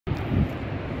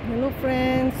Hello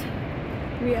friends,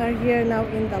 we are here now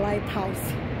in the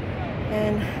lighthouse,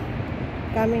 and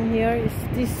coming here is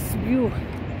this view.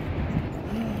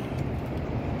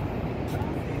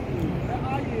 Where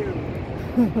are you?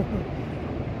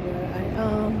 Here I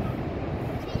am.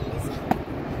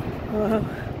 Wow,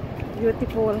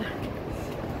 beautiful,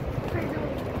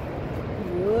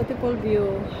 beautiful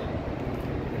view.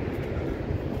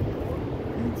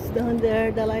 It's down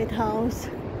there, the lighthouse.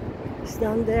 It's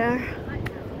down there.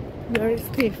 There is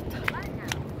Fifth.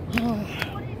 Oh.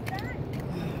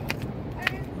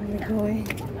 We're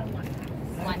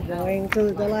going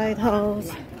to the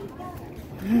lighthouse.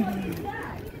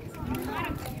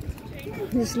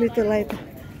 This little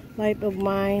light of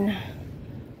mine.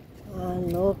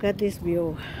 And look at this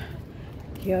view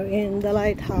here in the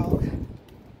lighthouse.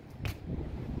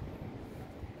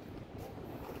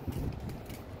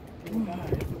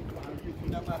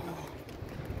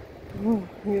 Oh,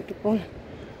 beautiful.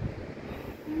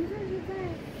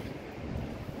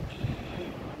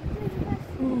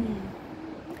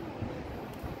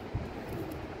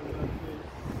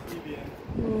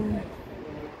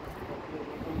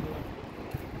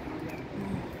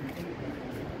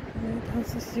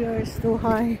 Lighthouse is here, is too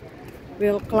high.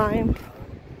 We'll climb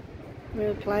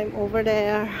over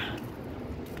there.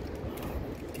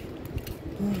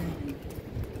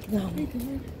 Down.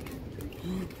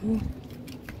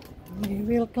 We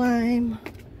will climb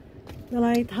the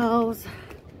lighthouse.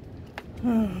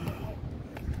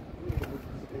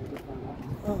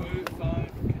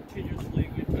 Continuously,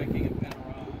 we're taking a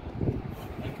panorama.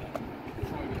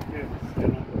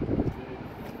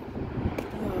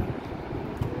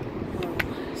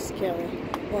 Scary.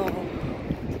 Wow.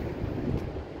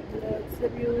 That's the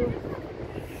view.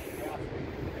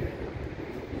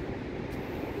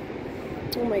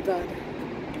 Oh my God.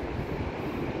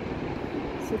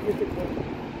 So beautiful.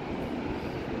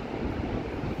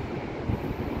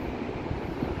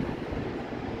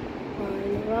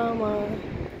 Panorama.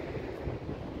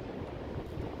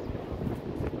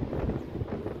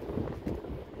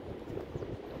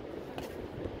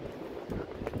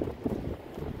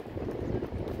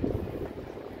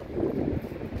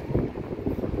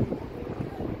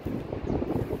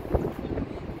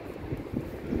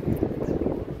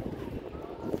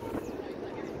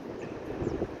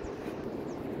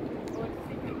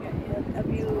 A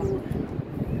view.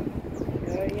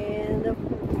 You're in the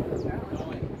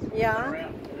yeah.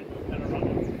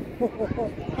 Hi.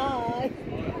 Hi,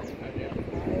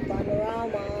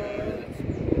 panorama.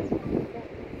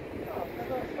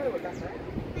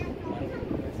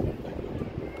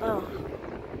 Oh,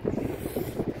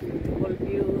 beautiful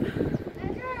view.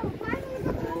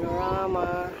 Panorama.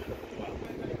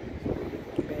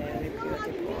 Very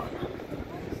beautiful.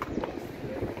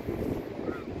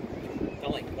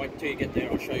 Darling, wait till you get there.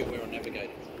 I'll show you where I navigated.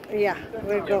 Yeah,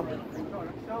 we'll go.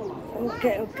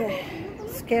 Okay.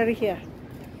 Scary here.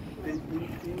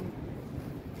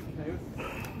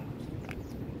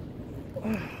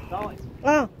 Darling,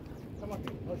 Oh, come on.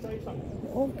 I'll show you something.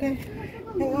 okay.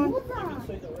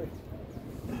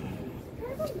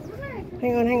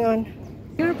 Hang on.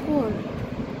 Careful.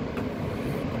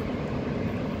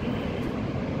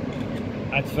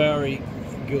 That's very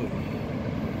good.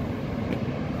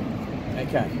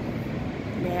 Okay.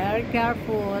 Very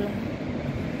careful.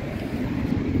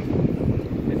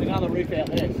 There's another reef out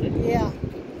there, see? Yeah.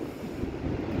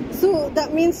 So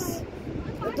that means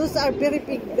those are very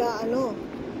big,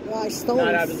 stones. No,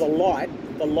 there's a light.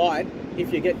 The light,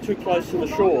 if you get too close to the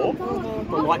shore,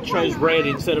 the light shows red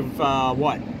instead of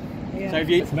white. Yeah. So if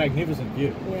you, it's a magnificent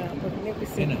view. Yeah,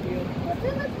 magnificent Isn't it? view.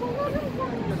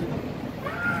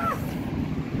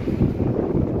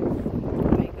 Oh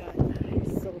my God,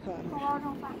 it's so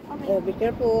hot. Oh, be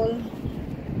careful.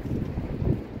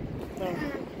 Oh.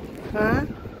 Huh?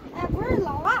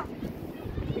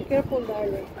 Be careful,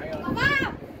 darling. Hang on.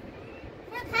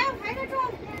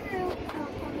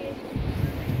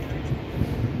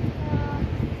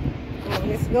 Oh,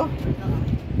 let's go.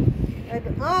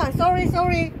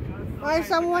 Sorry.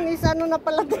 Someone is na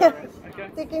pala there. Okay.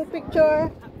 Taking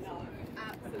picture.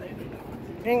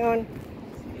 Hang on.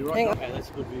 You're right. Okay, that's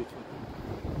a good view too.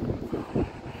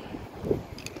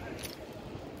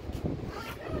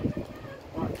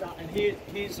 Right, and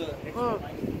here's a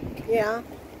explanation. Yeah.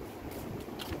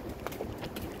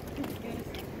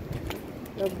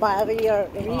 The barrier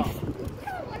reef.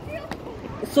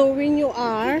 So when you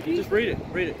are... You just read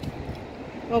it.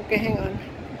 Okay, hang on.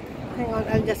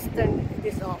 I'll just turn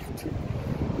this off.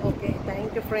 Okay,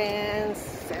 thank you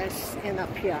friends. Let's end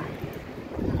up here.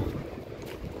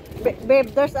 Babe,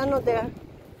 there's there.